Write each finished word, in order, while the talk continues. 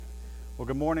Well,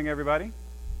 good morning, everybody.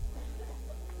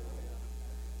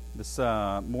 This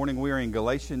morning we are in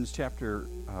Galatians chapter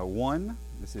 1.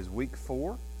 This is week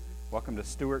 4. Welcome to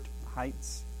Stewart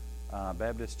Heights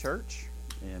Baptist Church.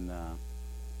 And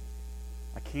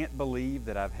I can't believe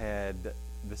that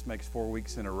this makes 4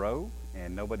 weeks in a row,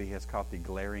 and nobody has caught the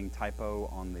glaring typo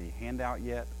on the handout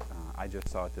yet. I just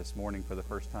saw it this morning for the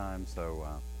first time, so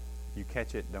if you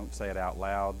catch it, don't say it out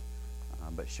loud,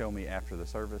 but show me after the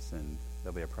service, and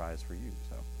there'll be a prize for you.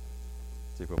 So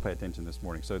see if we'll pay attention this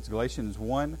morning. So it's Galatians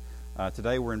 1.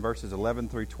 Today we're in verses 11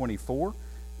 through 24.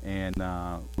 And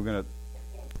we're going to,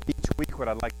 each week what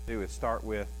I'd like to do is start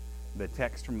with the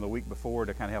text from the week before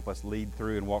to kind of help us lead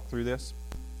through and walk through this.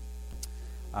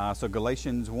 So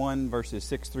Galatians 1 verses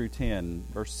 6 through 10.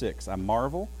 Verse 6, I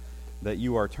marvel that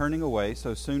you are turning away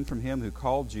so soon from him who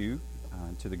called you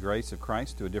to the grace of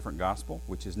Christ to a different gospel,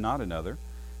 which is not another.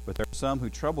 But there are some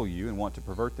who trouble you and want to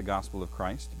pervert the gospel of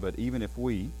Christ. But even if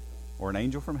we, or an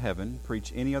angel from heaven,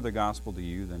 preach any other gospel to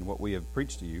you than what we have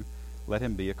preached to you, let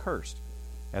him be accursed.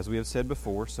 As we have said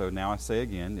before, so now I say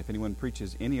again, if anyone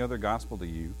preaches any other gospel to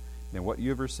you than what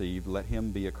you have received, let him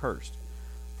be accursed.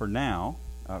 For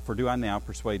do I now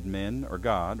persuade men or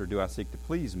God, or do I seek to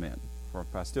please men? For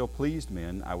if I still pleased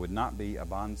men, I would not be a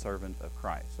bondservant of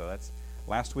Christ. So that's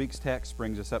last week's text,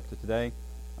 brings us up to today.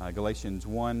 Galatians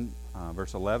 1,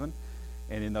 verse 11.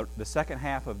 And in the second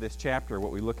half of this chapter,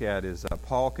 what we look at is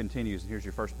Paul continues, and here's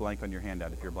your first blank on your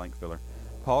handout if you're a blank filler.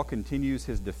 Paul continues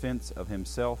his defense of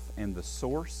himself and the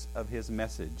source of his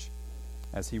message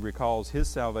as he recalls his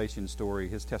salvation story,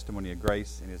 his testimony of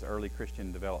grace, and his early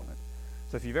Christian development.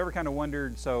 So if you've ever kind of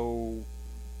wondered, so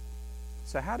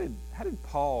how did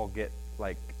Paul get,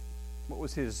 what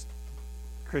was his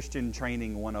Christian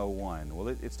Training 101? Well,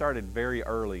 it started very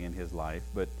early in his life,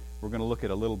 but we're going to look at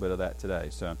a little bit of that today.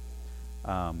 So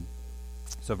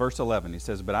verse 11, he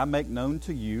says, But I make known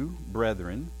to you,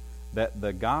 brethren, that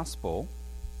the gospel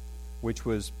which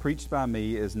was preached by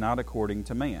me is not according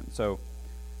to man. So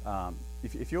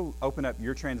if you'll open up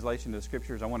your translation of the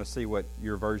Scriptures, I want to see what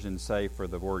your versions say for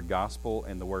the word gospel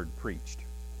and the word preached.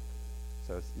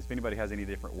 So if anybody has any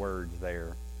different words there,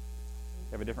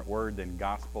 you have a different word than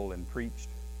gospel and preached?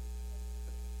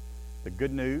 The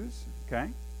good news, okay.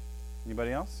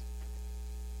 Anybody else?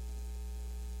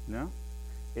 No?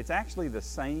 It's actually the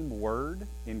same word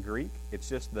in Greek. It's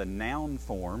just the noun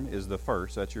form is the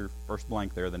first. That's your first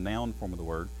blank there, the noun form of the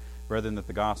word, rather than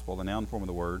the gospel, the noun form of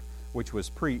the word, which was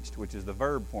preached, which is the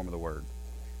verb form of the word.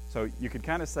 So you could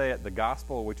kind of say it, the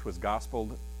gospel which was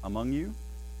gospeled among you,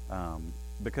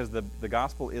 because the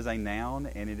gospel is a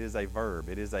noun and it is a verb.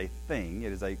 It is a thing.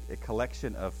 It is a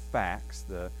collection of facts,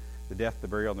 the death, the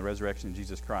burial, and the resurrection of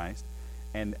Jesus Christ.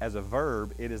 And as a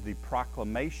verb, it is the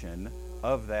proclamation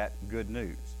of that good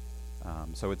news.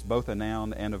 So it's both a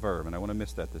noun and a verb, and I want to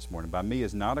miss that this morning. By me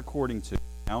is not according to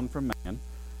noun from man,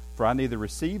 for I neither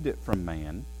received it from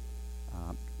man,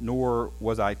 nor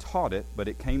was I taught it, but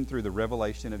it came through the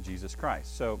revelation of Jesus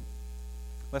Christ. So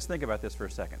let's think about this for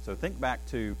a second. So think back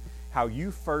to how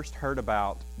you first heard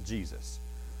about Jesus.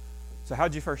 So how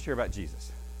did you first hear about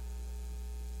Jesus?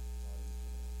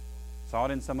 Saw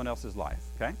it in someone else's life,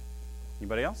 okay?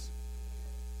 Anybody else?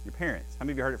 Your parents. How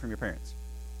many of you heard it from your parents?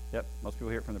 Yep, most people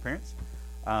hear it from their parents.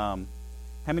 How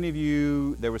many of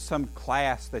you, there was some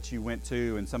class that you went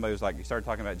to and somebody was like, you started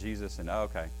talking about Jesus and, oh,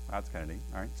 okay, that's kind of neat.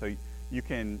 All right, so you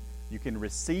can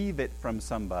receive it from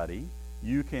somebody.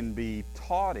 You can be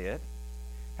taught it.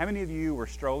 How many of you were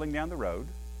strolling down the road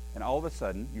and all of a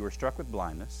sudden you were struck with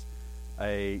blindness?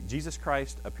 Jesus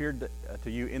Christ appeared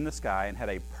to you in the sky and had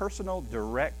a personal,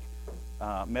 direct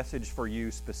message for you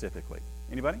specifically.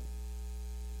 Anybody?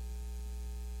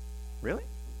 Really?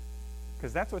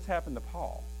 Because that's what's happened to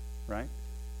Paul, right?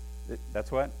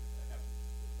 That's what?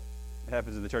 It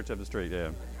happens in the church up the street, yeah.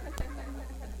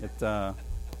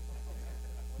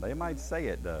 They might say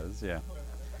it does, yeah.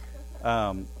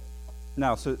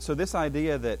 Now, so this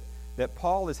idea that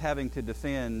Paul is having to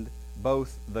defend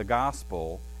both the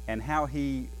gospel and how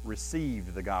he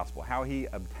received the gospel, how he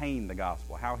obtained the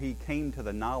gospel, how he came to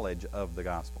the knowledge of the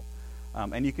gospel.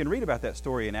 And you can read about that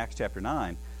story in Acts chapter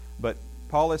 9, but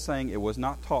Paul is saying it was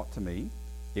not taught to me,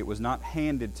 it was not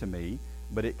handed to me,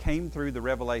 but it came through the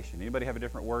revelation. Anybody have a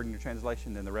different word in your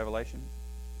translation than the revelation?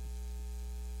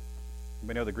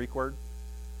 Anybody know the Greek word?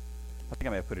 I think I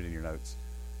may have put it in your notes.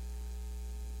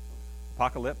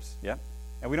 Apocalypse, yeah.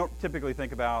 And we don't typically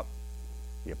think about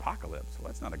the apocalypse. Well,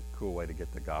 that's not a cool way to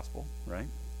get the gospel, right?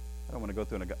 I don't want to go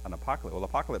through an apocalypse. Well,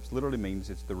 apocalypse literally means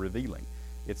it's the revealing.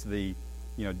 It's the,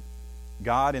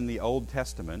 God in the Old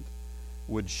Testament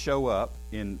would show up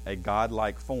in a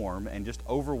godlike form and just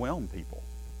overwhelm people.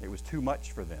 It was too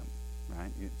much for them,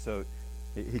 right? So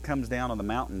he comes down on the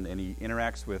mountain and he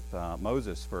interacts with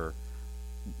Moses for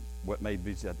what may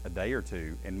be a day or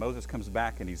two, and Moses comes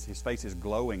back and his face is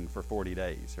glowing for 40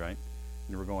 days, right?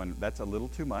 And we're going, that's a little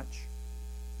too much,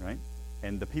 right?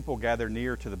 And the people gather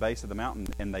near to the base of the mountain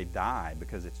and they die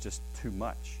because it's just too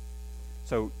much.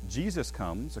 So Jesus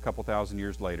comes a couple thousand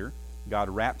years later. God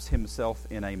wraps himself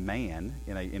in a man,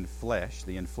 in flesh,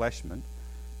 the enfleshment,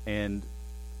 and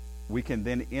we can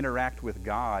then interact with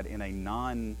God in a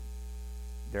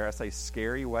dare I say,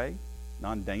 scary way,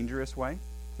 non-dangerous way.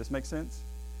 Does this make sense?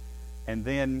 And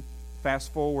then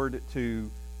fast forward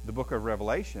to the book of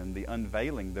Revelation, the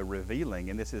unveiling, the revealing,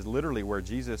 and this is literally where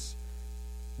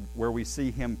we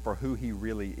see him for who he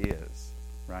really is,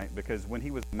 right? Because when he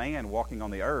was a man walking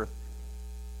on the earth,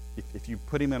 if you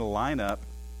put him in a lineup,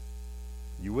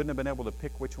 you wouldn't have been able to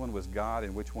pick which one was God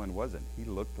and which one wasn't. He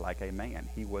looked like a man.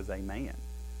 He was a man.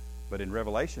 But in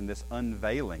Revelation, this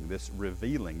unveiling, this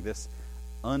revealing, this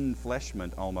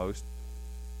unfleshment almost,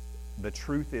 the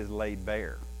truth is laid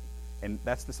bare. And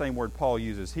that's the same word Paul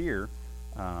uses here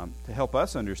to help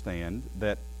us understand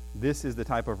that this is the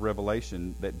type of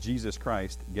revelation that Jesus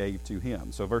Christ gave to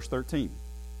him. So verse 13,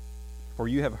 for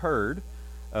you have heard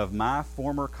of my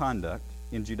former conduct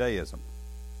in Judaism.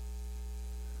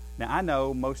 Now, I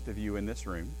know most of you in this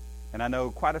room, and I know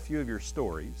quite a few of your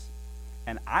stories,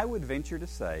 and I would venture to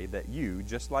say that you,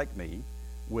 just like me,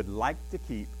 would like to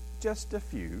keep just a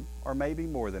few, or maybe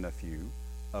more than a few,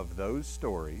 of those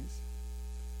stories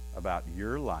about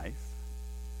your life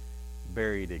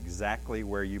buried exactly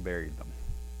where you buried them.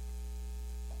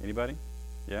 Anybody?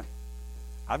 Yeah?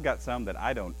 I've got some that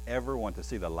I don't ever want to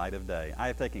see the light of day. I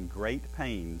have taken great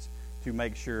pains to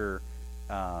make sure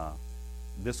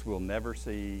this will never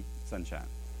see sunshine.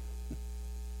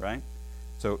 Right?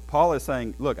 So Paul is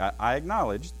saying, look, I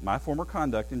acknowledge my former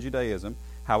conduct in Judaism,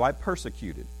 how I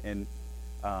persecuted. And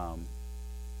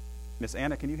Miss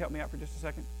Anna, can you help me out for just a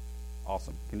second?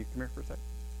 Awesome. Can you come here for a second?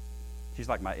 She's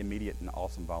like my immediate and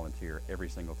awesome volunteer every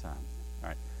single time. All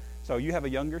right. So you have a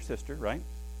younger sister, right?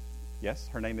 Yes?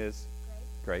 Her name is?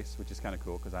 Grace, which is kind of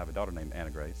cool because I have a daughter named Anna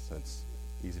Grace, so it's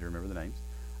easy to remember the names.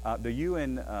 Do you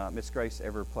and Miss Grace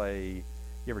ever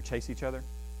chase each other?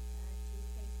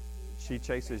 She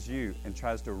chases you and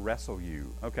tries to wrestle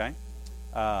you. Okay.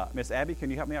 Miss Abby,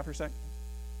 can you help me out for a sec?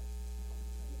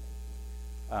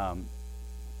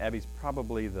 Abby's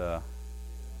probably the...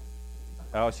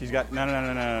 Oh, she's got... No.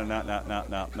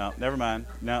 Never mind.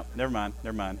 No, never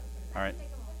mind. All right.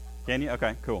 Can you?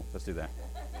 Okay, cool. Let's do that.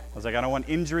 I was like, I don't want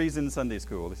injuries in Sunday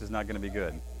school. This is not going to be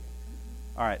good.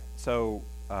 All right, so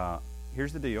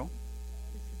here's the deal.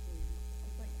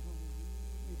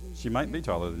 She might be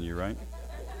taller than you, right?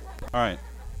 All right.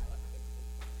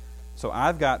 So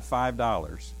I've got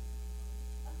 $5.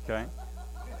 Okay?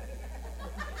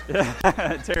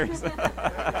 Yeah, Terry's. All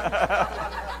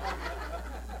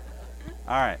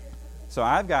right. So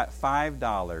I've got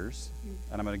 $5,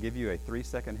 and I'm going to give you a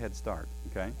 3-second head start,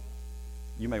 okay?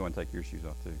 You may want to take your shoes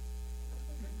off,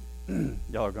 too.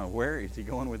 Y'all are going, where is he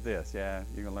going with this? Yeah,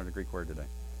 you're going to learn a Greek word today.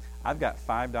 I've got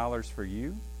 $5 for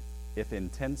you if in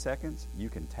 10 seconds you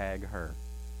can tag her.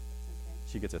 Okay.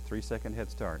 She gets a 3-second head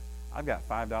start. I've got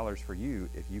 $5 for you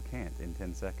if you can't in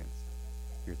 10 seconds.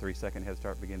 Your 3-second head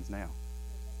start begins now.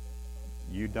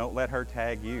 You don't let her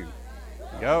tag you.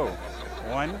 Go.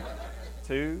 1,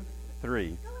 2,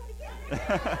 3.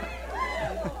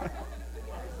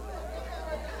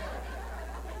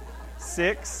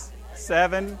 6,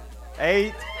 7,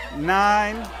 8,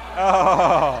 9.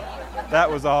 Oh, that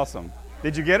was awesome.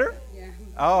 Did you get her? Yeah.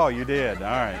 Oh, you did. All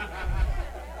right.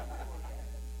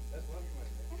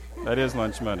 That is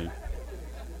lunch money.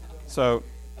 So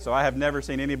I have never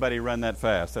seen anybody run that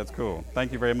fast. That's cool.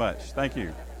 Thank you very much. Thank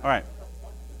you. All right.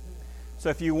 So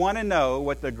if you want to know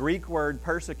what the Greek word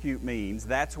persecute means,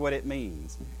 that's what it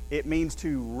means. It means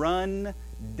to run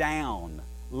down,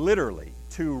 literally,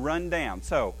 to run down.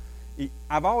 So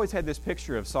I've always had this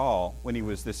picture of Saul when he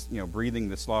was breathing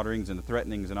the slaughterings and the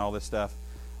threatenings and all this stuff.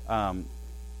 And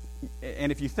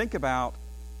if you think about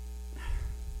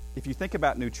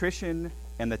nutrition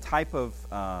and the type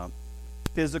of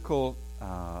physical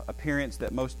appearance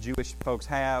that most Jewish folks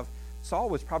have, Saul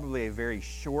was probably a very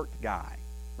short guy,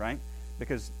 right?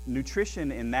 Because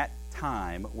nutrition in that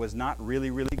time was not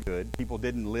really, really good. People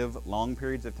didn't live long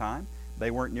periods of time. They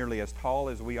weren't nearly as tall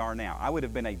as we are now. I would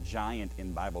have been a giant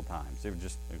in Bible times.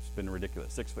 It's been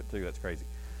ridiculous. 6'2", that's crazy.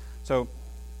 So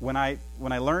when I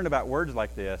learn about words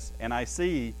like this and I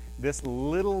see this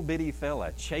little bitty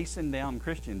fella chasing down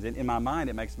Christians, in my mind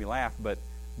it makes me laugh, but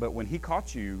when he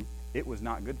caught you, it was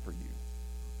not good for you.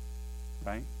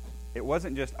 Right? It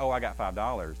wasn't just, I got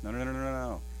 $5.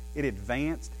 No. it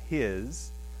advanced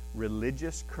his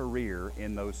religious career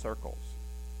in those circles.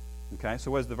 Okay,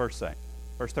 so what does the verse say?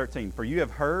 Verse 13, "For you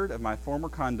have heard of my former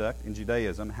conduct in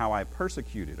Judaism, how I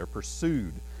persecuted or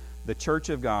pursued the church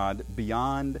of God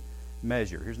beyond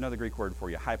measure." Here's another Greek word for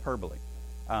you, hyperbole.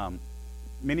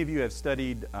 Many of you have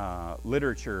studied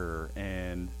literature,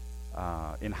 and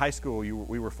in high school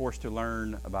we were forced to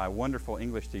learn by wonderful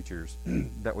English teachers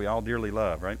that we all dearly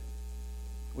love, right?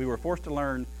 We were forced to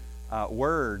learn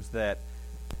words that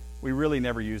we really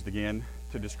never used again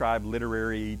to describe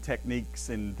literary techniques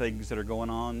and things that are going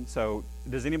on. So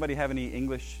does anybody have any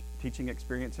English teaching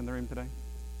experience in the room today?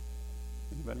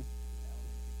 Anybody?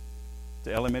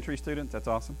 To elementary students? That's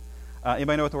awesome.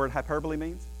 Anybody know what the word hyperbole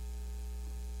means?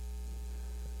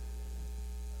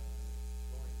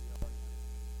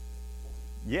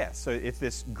 Yes, so it's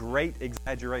this great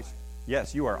exaggeration.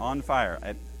 Yes, you are on fire.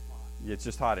 It's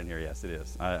just hot in here. Yes, it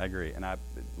is. I agree. And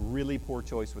really poor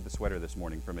choice with the sweater this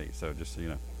morning for me, so just so you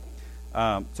know.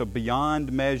 So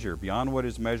beyond measure, beyond what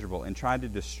is measurable, and tried to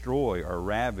destroy or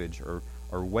ravage or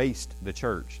waste the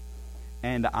church.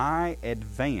 "And I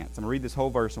advanced." I'm going to read this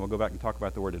whole verse and we'll go back and talk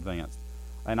about the word advanced.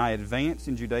 "And I advanced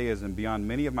in Judaism beyond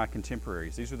many of my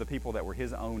contemporaries." These are the people that were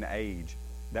his own age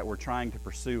that were trying to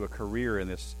pursue a career in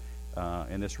this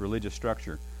religious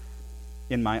structure.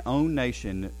 "In my own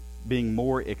nation, being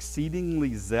more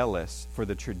exceedingly zealous for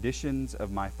the traditions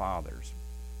of my fathers."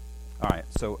 All right,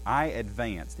 so I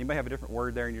advanced. Anybody have a different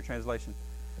word there in your translation?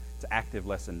 It's an active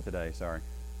lesson today, sorry.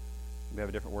 We have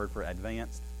a different word for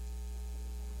advanced?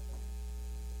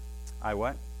 I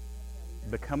what?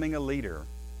 Becoming a leader.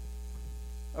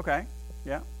 Okay,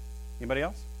 yeah. Anybody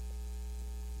else?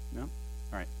 No? All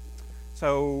right.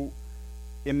 So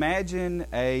imagine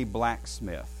a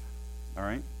blacksmith, all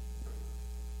right?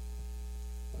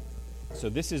 So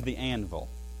this is the anvil,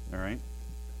 all right?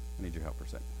 I need your help for a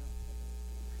second.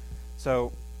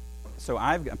 So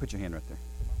I've got, put your hand right there.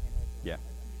 Yeah.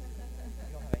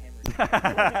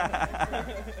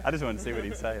 I just wanted to see what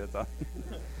he'd say, that's all.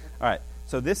 All right,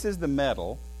 so this is the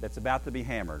metal that's about to be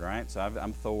hammered, all right? So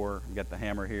I'm Thor, I've got the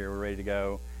hammer here, we're ready to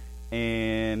go.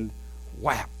 And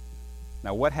whap!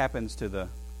 Now what happens to the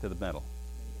metal?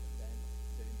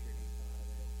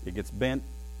 It gets bent.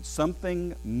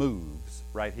 Something moves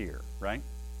right here, right?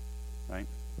 Right?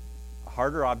 A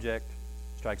harder object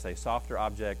strikes a softer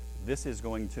object. This is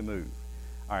going to move.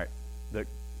 All right.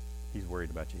 He's worried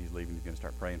about you. He's leaving. He's going to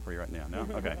start praying for you right now. No?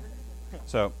 Okay.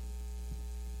 So,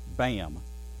 bam.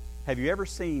 Have you ever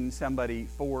seen somebody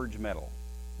forge metal?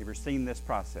 You ever seen this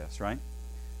process, right?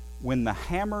 When the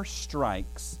hammer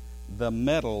strikes, the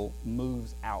metal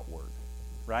moves outward,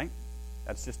 right?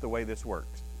 That's just the way this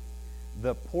works.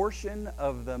 The portion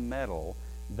of the metal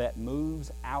that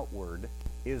moves outward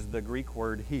is the Greek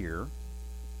word here,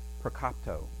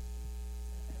 prokopto.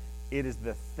 It is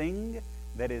the thing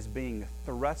that is being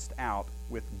thrust out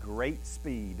with great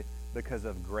speed because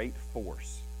of great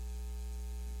force.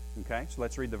 Okay, so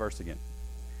let's read the verse again.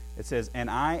 It says, "And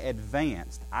I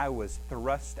advanced," I was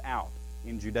thrust out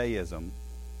in Judaism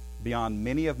beyond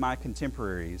many of my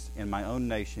contemporaries in my own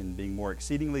nation, being more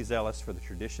exceedingly zealous for the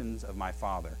traditions of my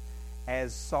father.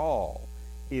 As Saul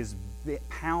is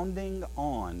pounding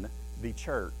on the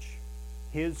church,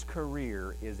 his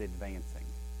career is advancing.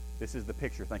 This is the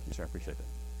picture. Thank you, sir. I appreciate that.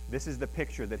 This is the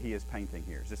picture that he is painting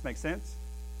here. Does this make sense?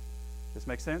 This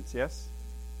makes sense? Yes?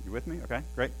 You with me? Okay,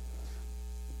 great.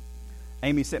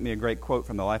 Amy sent me a great quote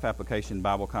from the Life Application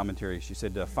Bible Commentary. She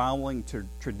said, "Following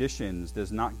traditions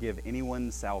does not give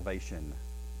anyone salvation."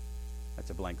 That's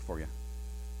a blank for you.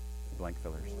 Blank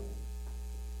fillers.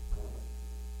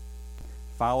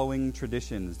 Following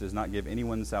traditions does not give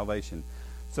anyone salvation.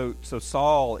 So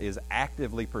Saul is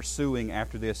actively pursuing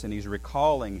after this, and he's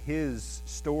recalling his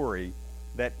story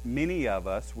that many of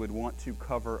us would want to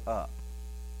cover up,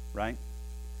 right?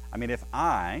 I mean, if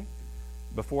I,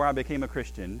 before I became a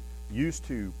Christian, used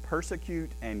to persecute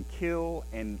and kill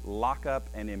and lock up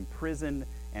and imprison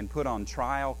and put on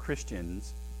trial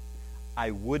Christians,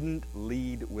 I wouldn't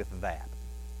lead with that,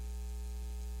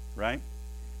 right?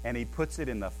 And he puts it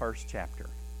in the first chapter.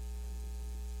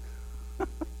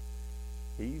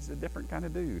 He's a different kind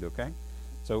of dude, okay?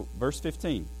 So, verse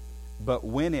 15. "But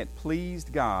when it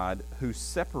pleased God, who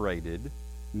separated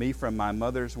me from my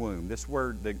mother's womb." This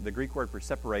word, the Greek word for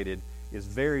separated, is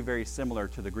very, very similar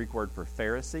to the Greek word for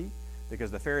Pharisee,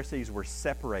 because the Pharisees were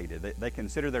separated. They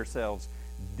consider themselves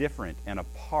different and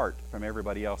apart from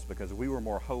everybody else because we were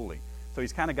more holy. So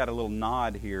he's kind of got a little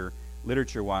nod here,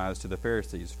 literature-wise, to the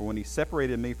Pharisees. "For when he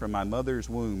separated me from my mother's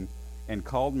womb and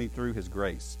called me through his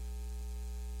grace."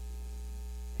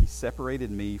 He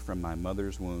separated me from my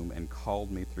mother's womb and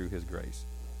called me through his grace.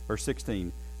 Verse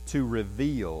 16, to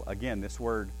reveal, again, this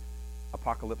word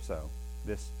apocalypso,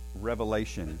 this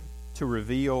revelation, to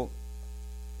reveal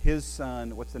his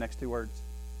Son. What's the next two words?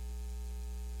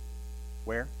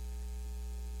 Where?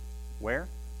 Where?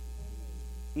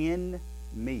 In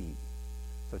me.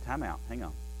 So time out. Hang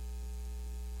on.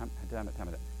 Time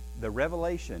out. The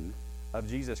revelation of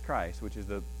Jesus Christ, which is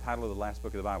the title of the last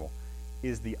book of the Bible,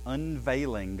 is the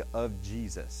unveiling of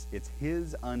Jesus. It's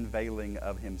his unveiling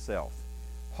of himself.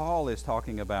 Paul is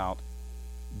talking about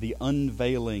the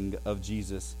unveiling of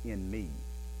Jesus in me.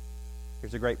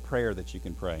 Here's a great prayer that you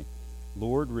can pray.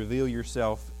 Lord, reveal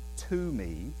yourself to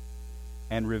me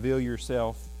and reveal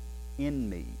yourself in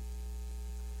me.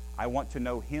 I want to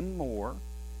know him more,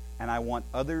 and I want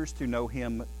others to know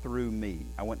him through me.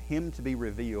 I want him to be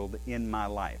revealed in my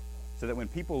life, so that when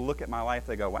people look at my life,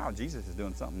 they go, wow, Jesus is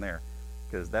doing something there,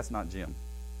 because that's not Jim.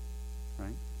 Right?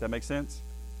 Does that make sense?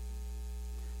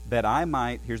 That I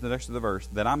might, here's the next of the verse,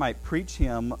 that I might preach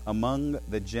him among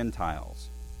the Gentiles.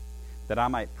 That I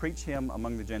might preach him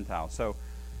among the Gentiles. So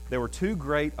there were two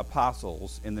great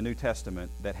apostles in the New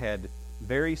Testament that had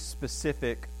very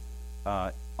specific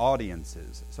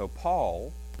audiences. So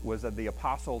Paul was the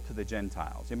apostle to the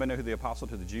Gentiles. Anybody know who the apostle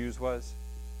to the Jews was?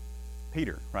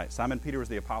 Peter, right? Simon Peter was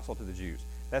the apostle to the Jews.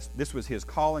 This was his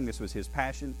calling. This was his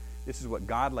passion. This is what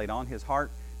God laid on his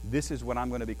heart. This is what I'm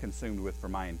going to be consumed with for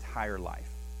my entire life.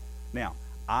 Now,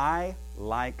 I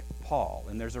like Paul,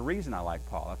 and there's a reason I like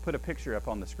Paul. I've put a picture up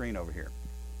on the screen over here.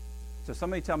 So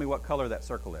somebody tell me what color that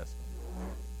circle is.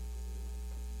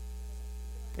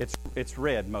 It's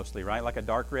red mostly, right? Like a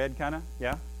dark red kind of?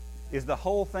 Yeah? Is the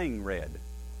whole thing red?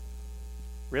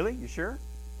 Really? You sure?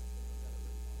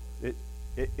 It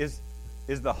is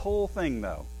the whole thing,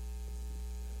 though?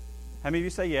 How many of you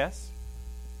say yes?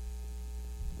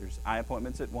 There's eye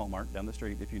appointments at Walmart down the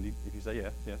street if you say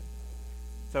yes. Yes.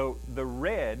 So the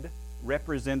red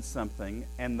represents something,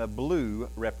 and the blue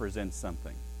represents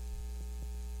something.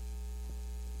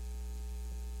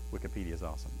 Wikipedia is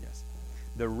awesome, yes.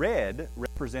 The red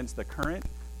represents the current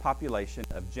population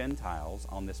of Gentiles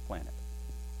on this planet.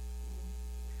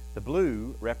 The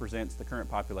blue represents the current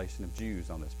population of Jews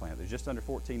on this planet. There's just under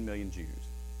 14 million Jews.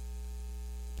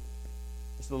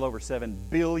 Just a little over 7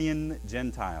 billion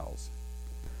Gentiles.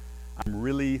 I'm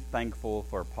really thankful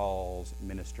for Paul's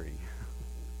ministry.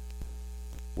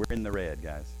 We're in the red,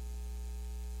 guys.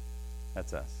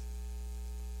 That's us.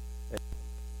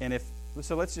 And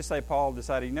so let's just say Paul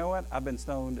decided, you know what? I've been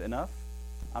stoned enough.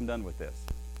 I'm done with this.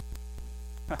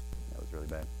 That was really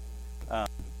bad.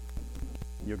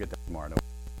 You'll get that tomorrow.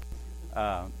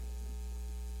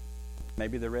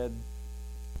 Maybe the red,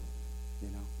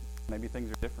 maybe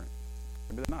things are different.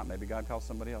 Maybe they're not. Maybe God calls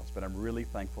somebody else. But I'm really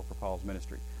thankful for Paul's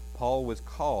ministry. Paul was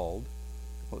called,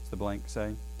 what's the blank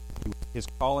say? His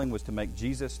calling was to make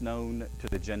Jesus known to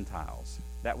the Gentiles.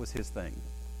 That was his thing.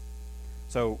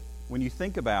 So when you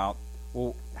think about,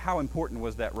 well, how important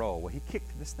was that role? Well, he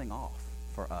kicked this thing off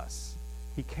for us.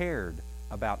 He cared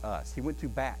about us. He went to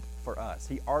bat for us.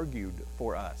 He argued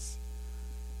for us.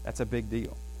 That's a big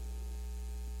deal.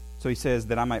 So he says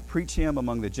that I might preach him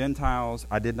among the Gentiles.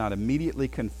 I did not immediately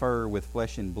confer with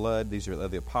flesh and blood. These are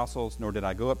the apostles. Nor did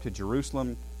I go up to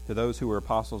Jerusalem to those who were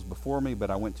apostles before me, but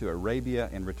I went to Arabia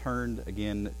and returned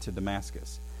again to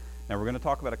Damascus. Now we're going to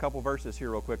talk about a couple verses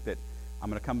here real quick that I'm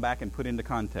going to come back and put into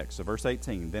context. So verse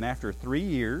 18. Then after 3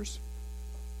 years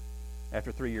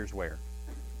where?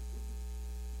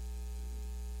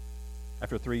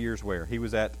 After 3 years where? He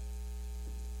was in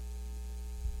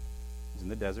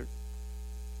the desert.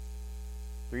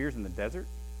 3 years in the desert?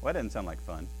 Well, that doesn't sound like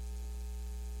fun.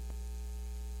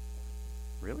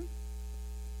 Really?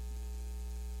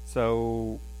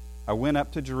 So I went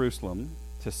up to Jerusalem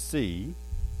to see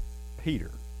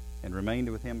Peter and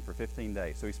remained with him for 15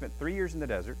 days. So he spent 3 years in the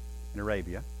desert in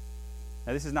Arabia.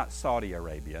 Now this is not Saudi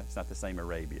Arabia. It's not the same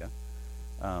Arabia.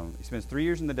 He spends 3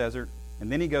 years in the desert, and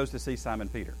then he goes to see Simon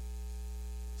Peter.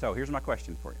 So here's my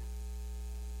question for you.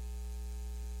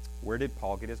 Where did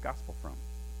Paul get his gospel from?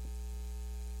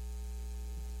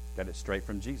 Got it straight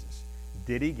from Jesus.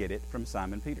 Did he get it from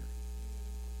Simon Peter?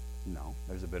 No.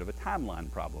 There's a bit of a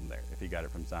timeline problem there if he got it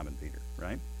from Simon Peter,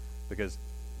 right? Because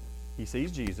he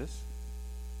sees Jesus,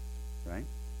 right?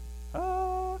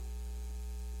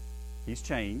 He's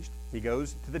changed. He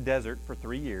goes to the desert for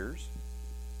 3 years,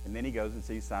 and then he goes and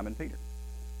sees Simon Peter.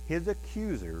 His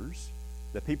accusers,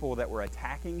 the people that were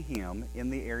attacking him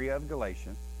in the area of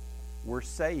Galatia, were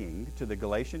saying to the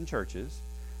Galatian churches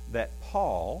that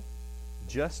Paul,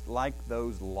 just like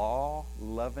those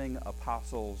law-loving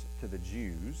apostles to the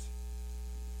Jews,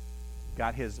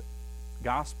 got his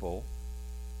gospel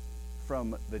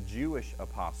from the Jewish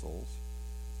apostles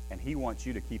and he wants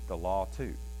you to keep the law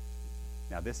too.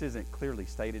 Now, this isn't clearly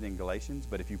stated in Galatians,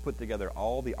 but if you put together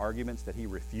all the arguments that he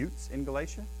refutes in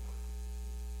Galatia,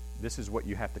 this is what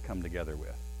you have to come together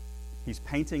with. He's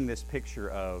painting this picture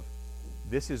of,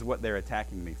 this is what they're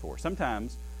attacking me for.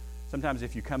 Sometimes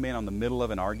if you come in on the middle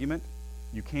of an argument,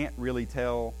 you can't really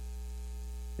tell,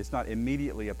 it's not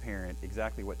immediately apparent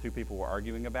exactly what two people were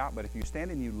arguing about, but if you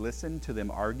stand and you listen to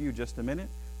them argue just a minute,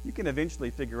 you can eventually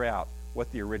figure out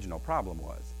what the original problem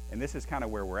was. And this is kind of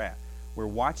where we're at. We're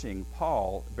watching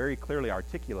Paul very clearly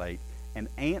articulate an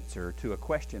answer to a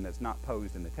question that's not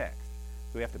posed in the text.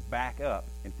 So we have to back up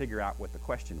and figure out what the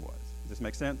question was. Does this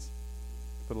make sense?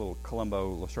 Put a little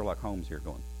Columbo, Sherlock Holmes here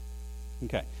going.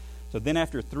 Okay. So then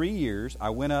after 3 years, I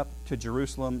went up to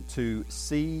Jerusalem to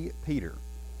see Peter.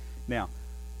 Now,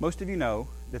 most of you know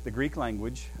that the Greek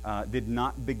language did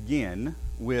not begin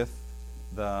with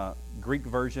the Greek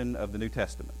version of the New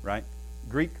Testament, right?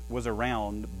 Greek was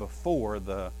around before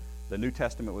the New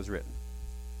Testament was written.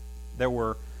 There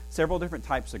were several different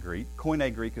types of Greek.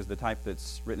 Koine Greek is the type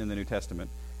that's written in the New Testament.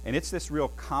 And it's this real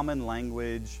common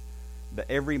language, the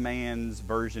everyman's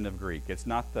version of Greek. It's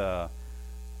not the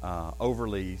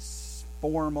overly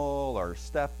formal or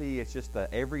stuffy. It's just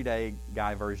the everyday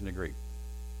guy version of Greek.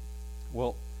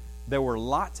 Well, there were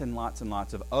lots and lots and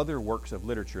lots of other works of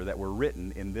literature that were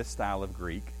written in this style of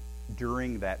Greek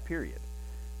during that period.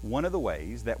 One of the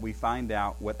ways that we find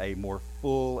out what a more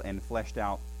full and fleshed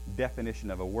out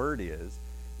definition of a word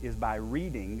is by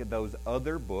reading those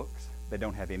other books that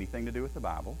don't have anything to do with the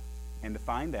Bible, and to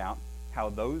find out how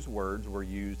those words were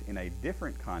used in a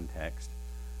different context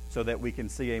so that we can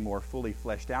see a more fully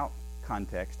fleshed out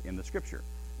context in the Scripture.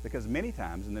 Because many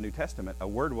times in the New Testament, a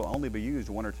word will only be used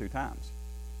 1 or 2 times.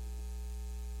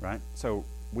 Right? So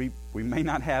we may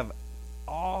not have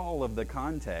all of the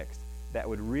context that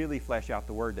would really flesh out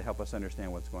the word to help us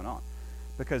understand what's going on.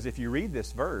 Because if you read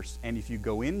this verse, and if you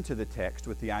go into the text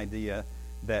with the idea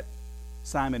that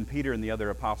Simon Peter and the other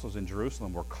apostles in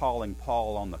Jerusalem were calling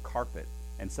Paul on the carpet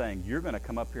and saying, you're going to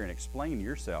come up here and explain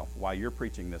yourself while you're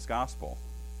preaching this gospel,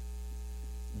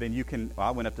 then you can, well,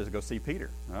 I went up to go see Peter.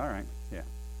 All right, yeah.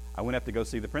 I went up to go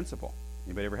see the principal.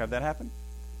 Anybody ever have that happen?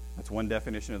 That's one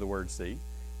definition of the word see.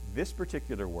 This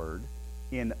particular word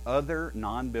in other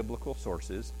non-biblical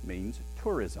sources means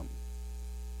tourism.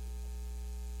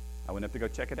 I went up to go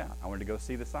check it out. I wanted to go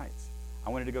see the sights. I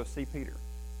wanted to go see Peter.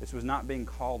 This was not being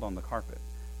called on the carpet.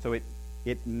 So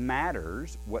it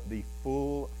matters what the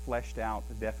full fleshed out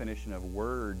definition of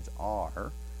words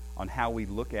are on how we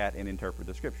look at and interpret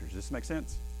the Scriptures. Does this make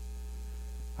sense?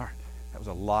 All right. That was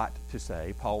a lot to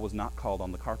say. Paul was not called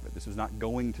on the carpet. This was not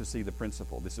going to see the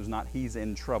principal. This was not he's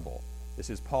in trouble. This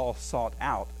is Paul sought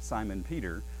out Simon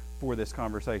Peter for this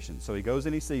conversation. So he goes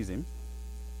and he sees him,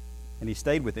 and he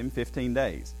stayed with him 15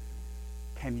 days.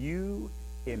 Can you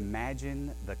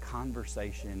imagine the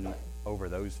conversation over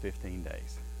those 15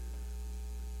 days?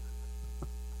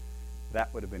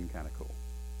 That would have been kind of cool,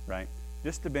 right?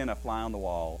 Just to have been a fly on the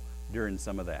wall during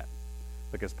some of that.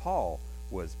 Because Paul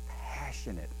was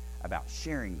passionate about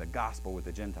sharing the gospel with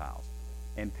the Gentiles.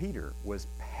 And Peter was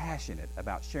passionate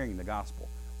about sharing the gospel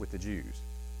with the Jews.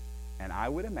 And I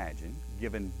would imagine,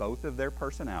 given both of their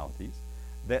personalities,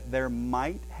 that there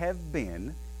might have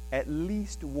been at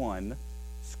least one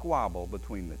squabble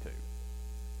between the two.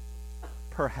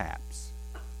 Perhaps.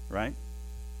 Right?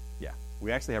 Yeah.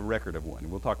 We actually have record of one.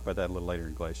 We'll talk about that a little later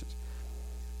in Galatians.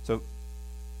 So,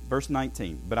 verse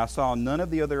 19. But I saw none of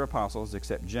the other apostles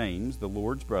except James, the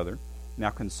Lord's brother. Now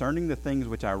concerning the things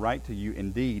which I write to you,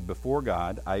 indeed, before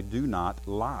God, I do not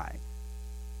lie.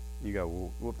 You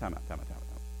go, well, time out.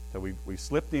 So we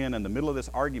slipped in the middle of this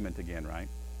argument again, right?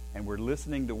 And we're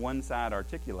listening to one side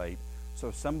articulate.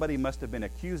 So somebody must have been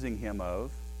accusing him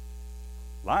of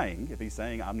lying if he's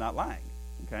saying, I'm not lying.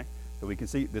 Okay? So we can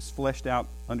see this fleshed out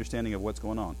understanding of what's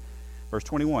going on. Verse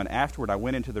 21, afterward I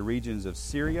went into the regions of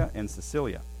Syria and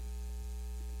Cilicia,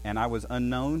 and I was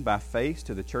unknown by face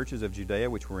to the churches of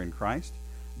Judea which were in Christ,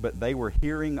 but they were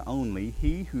hearing only,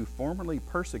 he who formerly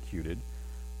persecuted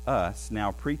us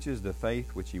now preaches the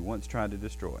faith which he once tried to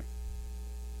destroy.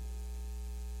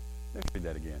 Let's read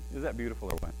that again. Is that beautiful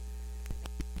or what?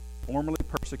 Formerly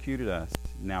persecuted us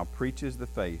now preaches the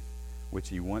faith which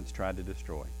he once tried to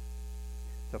destroy.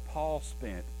 So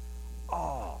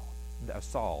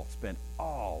Saul spent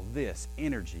all this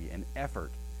energy and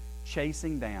effort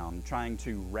chasing down, trying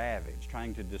to ravage,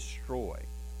 trying to destroy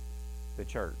the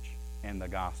church and the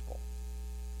gospel.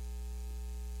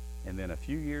 And then a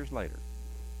few years later,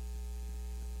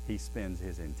 he spends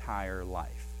his entire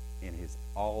life in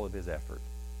all of his effort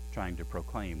trying to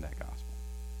proclaim that gospel.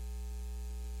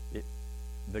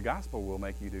 The gospel will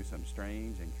make you do some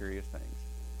strange and curious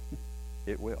things.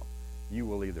 It will. You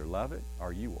will either love it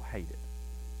or you will hate it.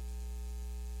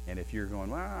 And if you're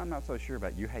going, well, I'm not so sure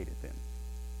about it, you hate it then.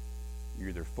 You're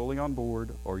either fully on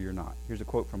board or you're not. Here's a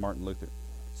quote from Martin Luther.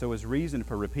 So his reason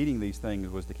for repeating these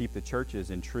things was to keep the churches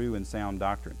in true and sound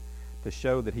doctrine, to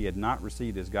show that he had not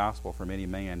received his gospel from any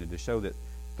man, and to show that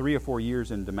 3 or 4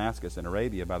 years in Damascus and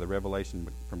Arabia by the revelation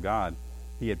from God,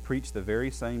 he had preached the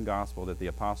very same gospel that the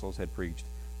apostles had preached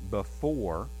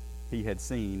before he had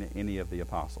seen any of the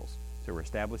apostles. So we're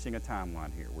establishing a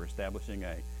timeline here. We're establishing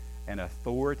an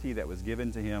authority that was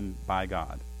given to him by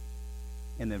God.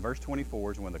 And then verse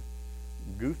 24 is one of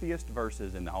the goofiest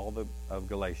verses in all of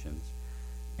Galatians.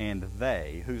 And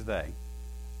they, who's they?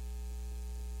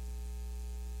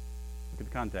 Look at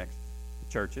the context.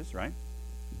 The churches, right?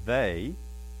 They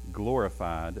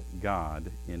glorified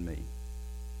God in me.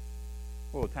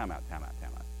 Oh, time out.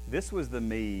 This was the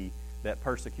me that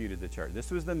persecuted the church. This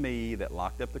was the me that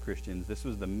locked up the Christians. This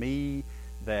was the me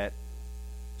that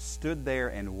stood there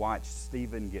and watched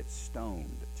Stephen get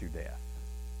stoned to death.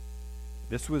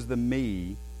 This was the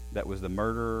me that was the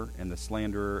murderer and the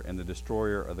slanderer and the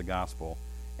destroyer of the gospel.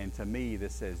 And to me,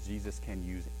 this says Jesus can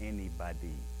use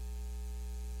anybody.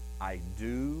 I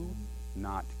do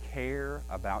not care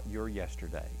about your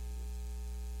yesterday.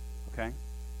 Okay?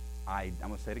 I'm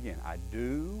going to say it again. I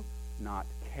do not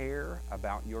care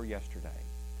about your yesterday.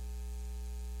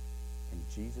 And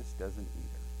Jesus doesn't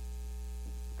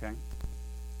either. Okay?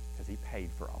 Because he paid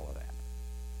for all of that.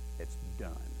 It's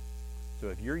done. So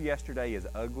if your yesterday is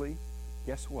ugly,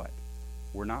 guess what?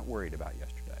 We're not worried about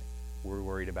yesterday. We're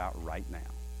worried about right now.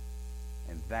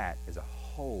 And that is a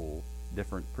whole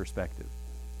different perspective.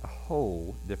 A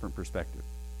whole different perspective.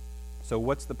 So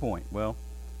what's the point? Well,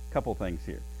 a couple things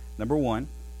here. Number one,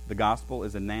 the gospel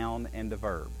is a noun and a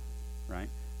verb, right?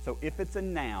 So if it's a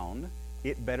noun,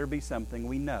 it better be something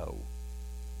we know,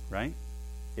 right?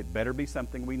 It better be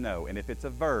something we know. And if it's a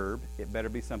verb, it better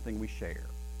be something we share.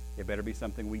 It better be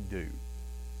something we do.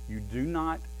 You do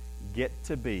not get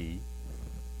to be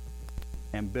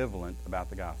ambivalent about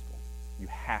the gospel. You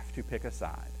have to pick a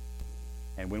side.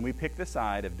 And when we pick the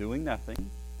side of doing nothing,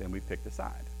 then we pick the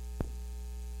side.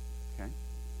 Okay?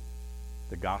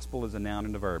 The gospel is a noun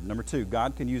and a verb. Number two,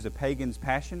 God can use a pagan's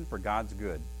passion for God's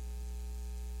good.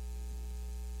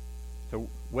 So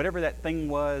whatever that thing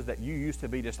was that you used to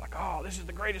be just like, oh, this is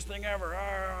the greatest thing ever,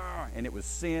 and it was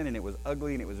sin, and it was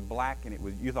ugly, and it was black, and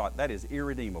you thought, that is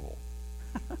irredeemable.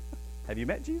 Have you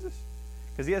met Jesus?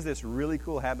 Because he has this really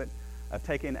cool habit of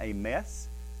taking a mess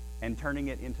and turning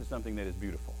it into something that is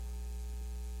beautiful.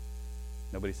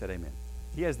 Nobody said amen.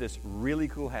 He has this really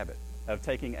cool habit of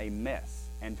taking a mess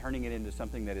and turning it into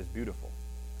something that is beautiful.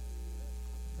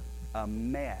 A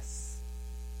mess.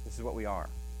 This is what we are.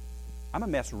 I'm a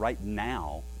mess right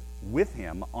now with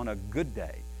him on a good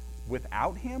day.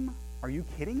 Without him, are you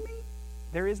kidding me?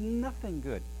 There is nothing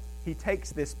good. He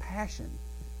takes this passion,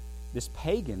 this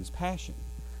pagan's passion.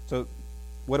 So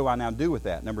what do I now do with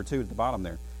that? Number two at the bottom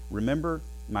there. Remember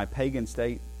my pagan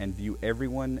state and view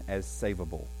everyone as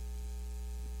savable.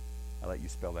 I'll let you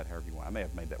spell that however you want. I may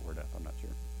have made that word up. I'm not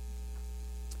sure.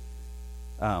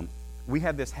 We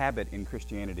have this habit in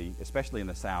Christianity, especially in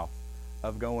the South,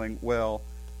 of going, well,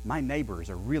 my neighbor is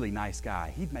a really nice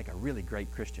guy. He'd make a really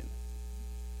great Christian.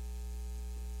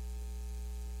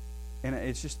 And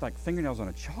it's just like fingernails on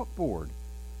a chalkboard.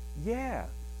 Yeah,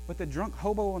 but the drunk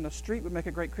hobo on the street would make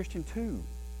a great Christian too.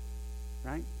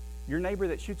 Right? Your neighbor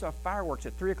that shoots off fireworks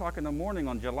at 3 o'clock in the morning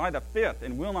on July the 5th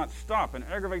and will not stop and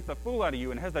aggravates the fool out of you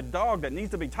and has the dog that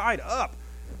needs to be tied up.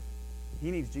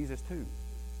 He needs Jesus too.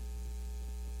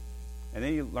 And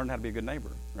then you learn how to be a good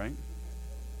neighbor, right?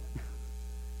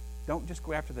 Don't just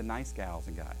go after the nice gals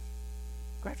and guys.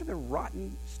 Go after the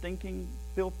rotten, stinking,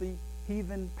 filthy,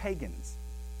 heathen pagans.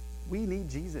 We need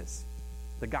Jesus.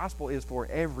 The gospel is for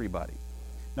everybody.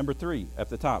 Number three, at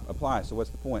the top, apply. So what's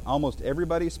the point? Almost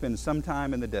everybody spends some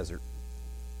time in the desert.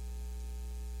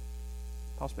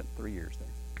 Paul spent 3 years there.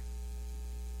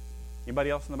 Anybody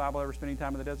else in the Bible ever spend any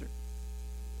time in the desert?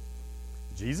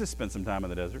 Jesus spent some time in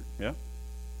the desert, yeah.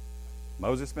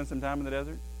 Moses spent some time in the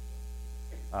desert.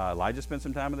 Elijah spent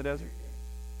some time in the desert.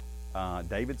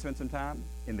 David spent some time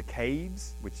in the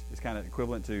caves, which is kind of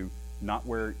equivalent to not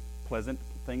where pleasant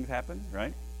things happen,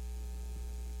 right?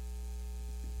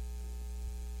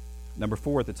 Number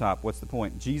four at the top, what's the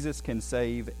point? Jesus can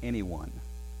save anyone.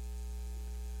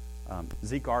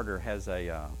 Zeke Arter has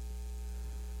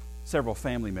several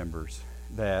family members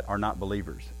that are not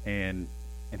believers, and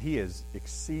he is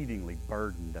exceedingly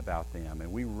burdened about them,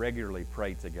 and we regularly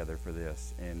pray together for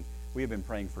this, and we have been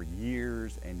praying for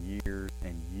years and years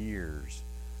and years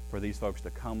for these folks to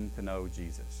come to know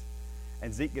Jesus.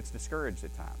 And Zeke gets discouraged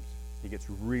at times. He gets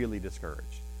really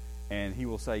discouraged. And he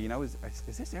will say, is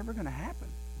this ever going to happen?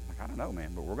 I'm like, I don't know,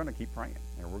 man, but we're going to keep praying.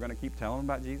 And we're going to keep telling them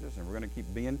about Jesus. And we're going to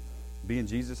keep being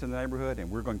Jesus in the neighborhood. And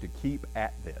we're going to keep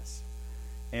at this.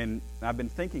 And I've been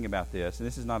thinking about this, and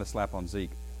this is not a slap on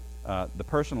Zeke. The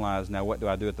personalized, now what do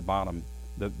I do at the bottom?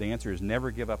 The answer is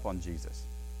never give up on Jesus.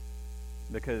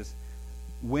 Because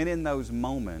when in those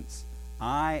moments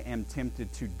I am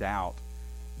tempted to doubt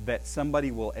that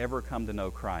somebody will ever come to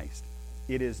know Christ,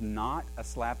 it is not a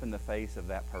slap in the face of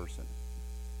that person.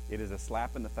 It is a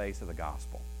slap in the face of the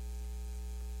gospel.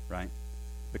 Right?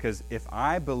 Because if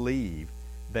I believe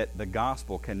that the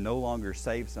gospel can no longer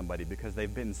save somebody because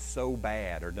they've been so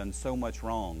bad or done so much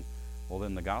wrong, well,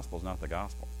 then the gospel's not the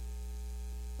gospel.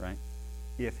 Right?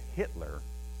 If Hitler,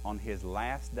 on his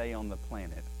last day on the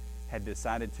planet, had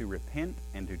decided to repent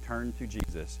and to turn to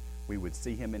Jesus, we would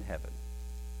see him in heaven.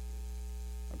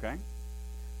 Okay?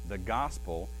 The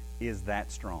gospel is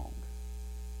that strong.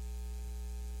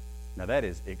 Now that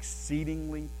is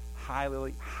exceedingly,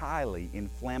 highly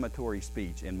inflammatory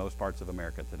speech in most parts of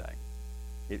America today.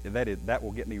 That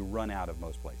will get me run out of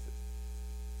most places.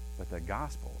 But the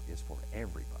gospel is for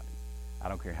everybody. I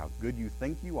don't care how good you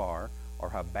think you are or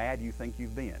how bad you think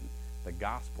you've been. The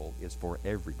gospel is for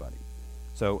everybody.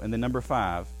 So, and then number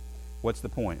 5, what's the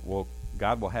point? Well,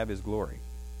 God will have his glory.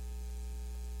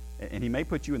 And he may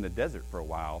put you in the desert for a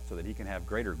while so that he can have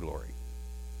greater glory.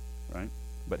 Right?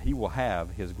 But he will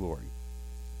have his glory.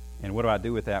 And what do I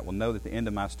do with that? Well, know that the end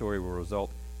of my story will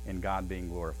result in God being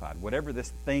glorified. Whatever this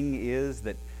thing is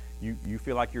that you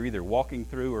feel like you're either walking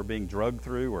through or being drugged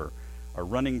through or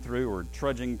running through or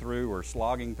trudging through or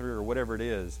slogging through or whatever it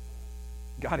is,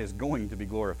 God is going to be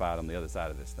glorified on the other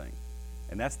side of this thing.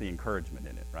 And that's the encouragement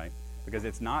in it, right? Because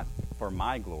it's not for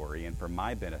my glory and for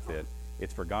my benefit.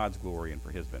 It's for God's glory and for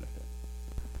his benefit.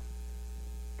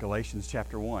 Galatians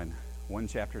chapter 1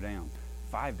 chapter down.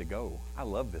 5 to go. I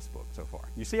love this book so far.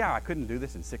 You see how I couldn't do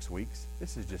this in 6 weeks?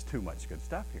 This is just too much good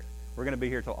stuff here. We're going to be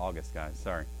here till August, guys.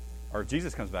 Sorry. Or if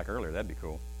Jesus comes back earlier, that'd be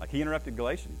cool. Like he interrupted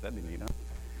Galatians. That'd be neat, huh?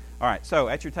 All right, so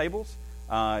at your tables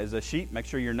is a sheet. Make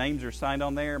sure your names are signed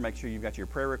on there. Make sure you've got your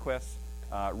prayer requests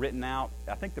written out.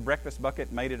 I think the breakfast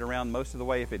bucket made it around most of the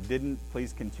way. If it didn't,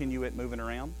 please continue it moving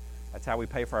around. That's how we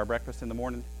pay for our breakfast in the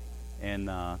morning. And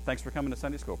thanks for coming to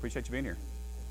Sunday school. Appreciate you being here.